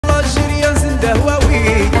Hey,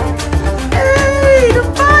 the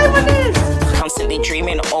vibe on this. Constantly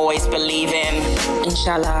dreaming, always believing.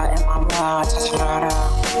 Inshallah,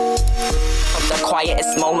 from the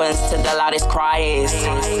quietest moments to the loudest cries,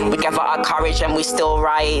 we gather our courage and we still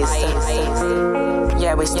rise.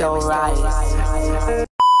 Yeah, we still rise.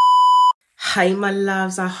 Hey my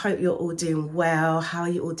loves, I hope you're all doing well. How are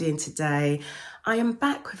you all doing today? I am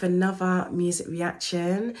back with another music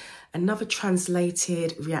reaction, another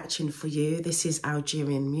translated reaction for you. This is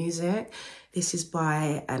Algerian music. This is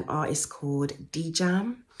by an artist called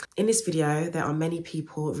Djam. In this video, there are many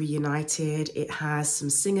people reunited. It has some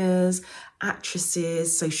singers,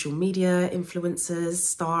 actresses, social media influencers,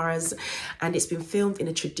 stars, and it's been filmed in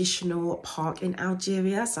a traditional park in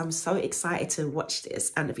Algeria. So I'm so excited to watch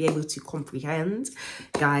this and be able to comprehend.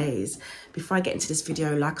 Guys, before I get into this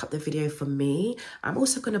video, like up the video for me. I'm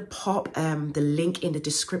also going to pop the link in the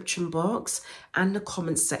description box and the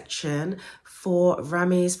comment section for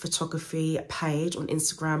Rami's photography page on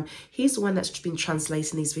Instagram. He's the one that's been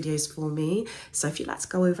translating these videos for me. So if you'd like to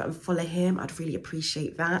go over and follow him, I'd really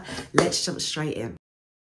appreciate that. Let's jump straight in.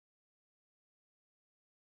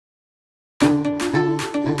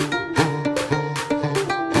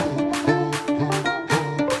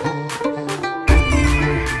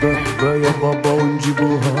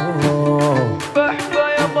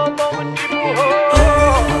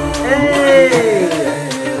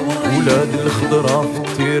 ولاد الخضرا في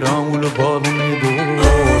التيران والبالون يدور.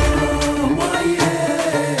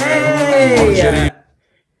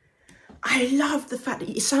 I love the fact that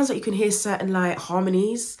it sounds like you can hear certain like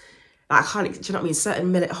harmonies. Like, do you know what I mean?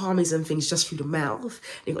 Certain melodic harmonies and things just through the mouth.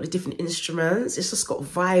 You've got the different instruments. It's just got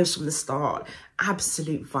vibes from the start.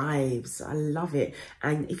 Absolute vibes. I love it.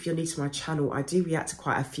 And if you're new to my channel, I do react to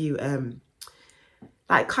quite a few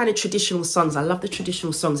like kind of traditional songs. I love the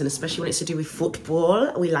traditional songs, and especially when it's to do with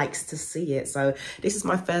football, we like to see it. So this is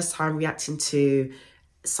my first time reacting to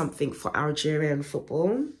something for Algerian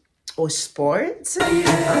football or sport.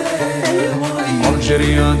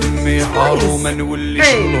 Algerian دمي حار وما نوليش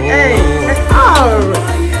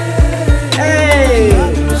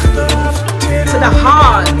to the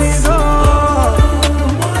heart.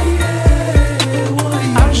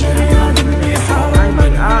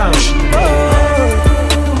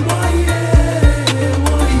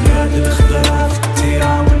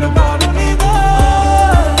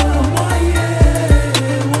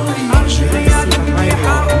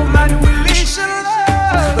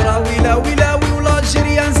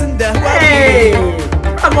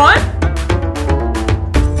 Come on.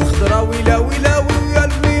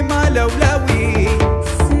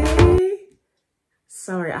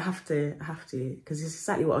 Sorry, I have to, because it's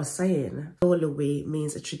exactly what I was saying. Enquries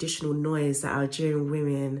means a traditional noise that Algerian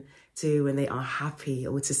women do when they are happy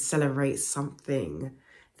or to celebrate something.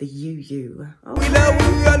 The you. Oh.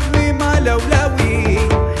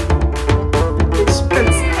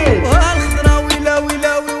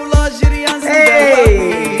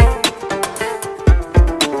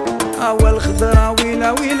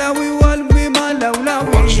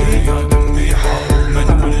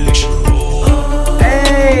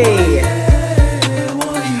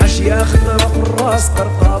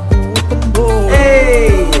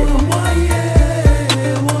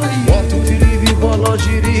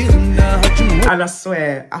 And I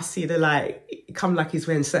swear, I see the like, it come like he's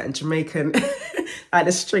wearing certain Jamaican, like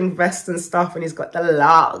the string vest and stuff, and he's got the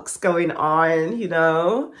locks going on, you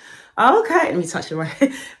know. Okay, let me touch your way.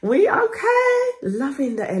 We okay?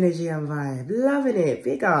 Loving the energy and vibe, loving it.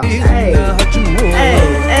 Big up. Hey, hey,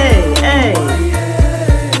 hey, hey,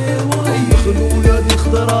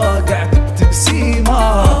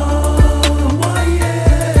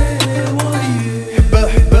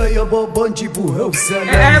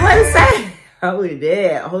 what is that?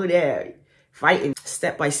 Hold there. Fighting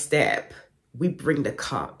step by step. We bring the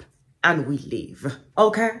cup and we leave.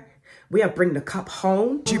 Okay? We are bring the cup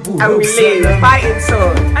home and we leave. Fighting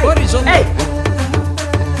so. Hey,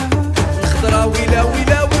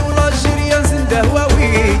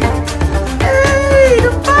 hey,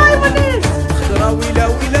 the vibe on this.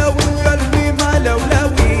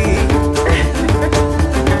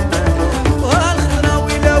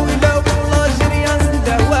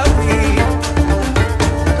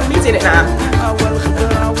 I'm eating it now.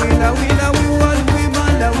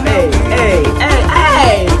 Hey, hey, hey,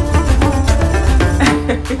 hey.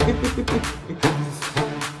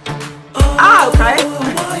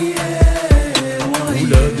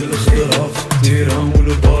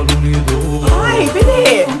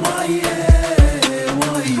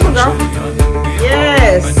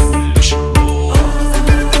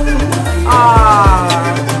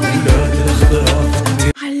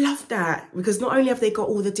 love that, because not only have they got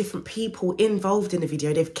all the different people involved in the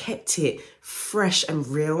video, they've kept it fresh and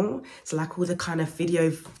real. So like all the kind of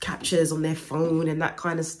video captures on their phone and that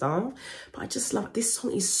kind of stuff. But I just love, this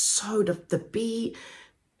song is so, the beat,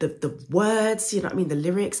 the words, you know what I mean, the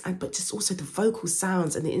lyrics, but just also the vocal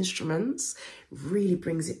sounds and the instruments really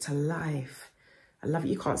brings it to life. I love it.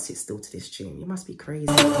 You can't sit still to this tune. You must be crazy.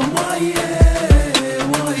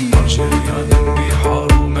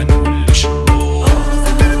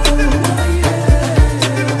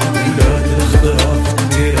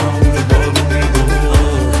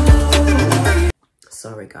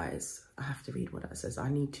 Sorry guys, I have to read what that says. I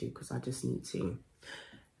need to, because I just need to.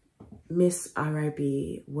 Miss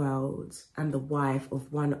Arabi World and the wife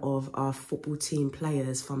of one of our football team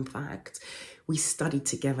players, fun fact, we studied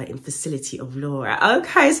together in Facility of Law.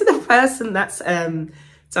 Okay, so the person that's done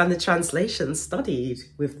the translation studied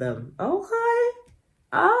with them. Oh, hi.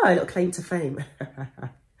 Ah, a little claim to fame.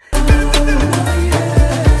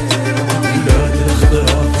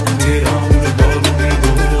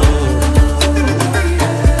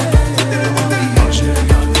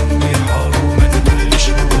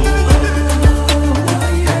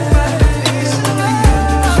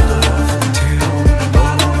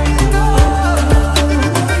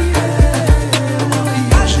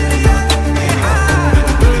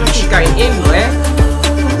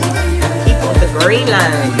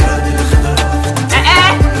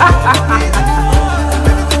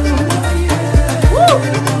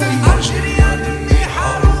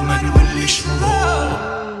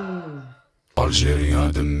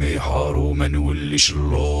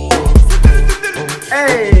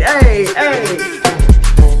 Hey, hey, hey.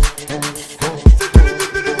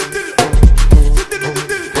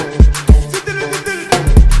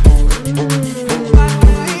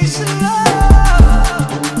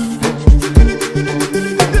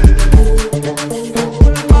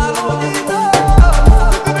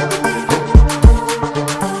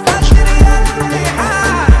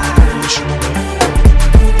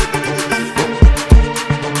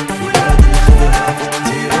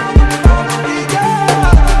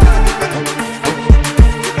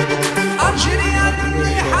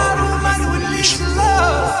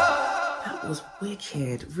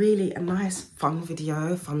 Really a nice fun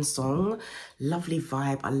video, fun song, lovely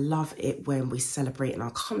vibe. I love it when we celebrate in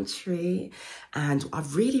our country, and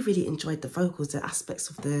I've really enjoyed the vocals, the aspects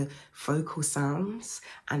of the vocal sounds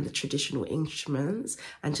and the traditional instruments,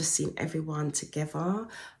 and just seeing everyone together.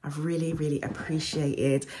 I've really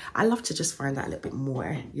appreciated. I love to just find out a little bit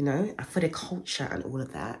more, you know, for the culture and all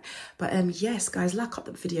of that. But yes guys, like up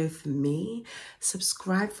the video for me,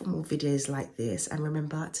 subscribe for more videos like this, and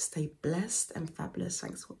remember to stay blessed and fabulous.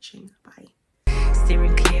 Thanks for watching. Bye.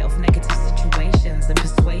 Steering clear of negative situations and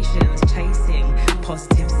persuasions, chasing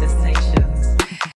positive sensations.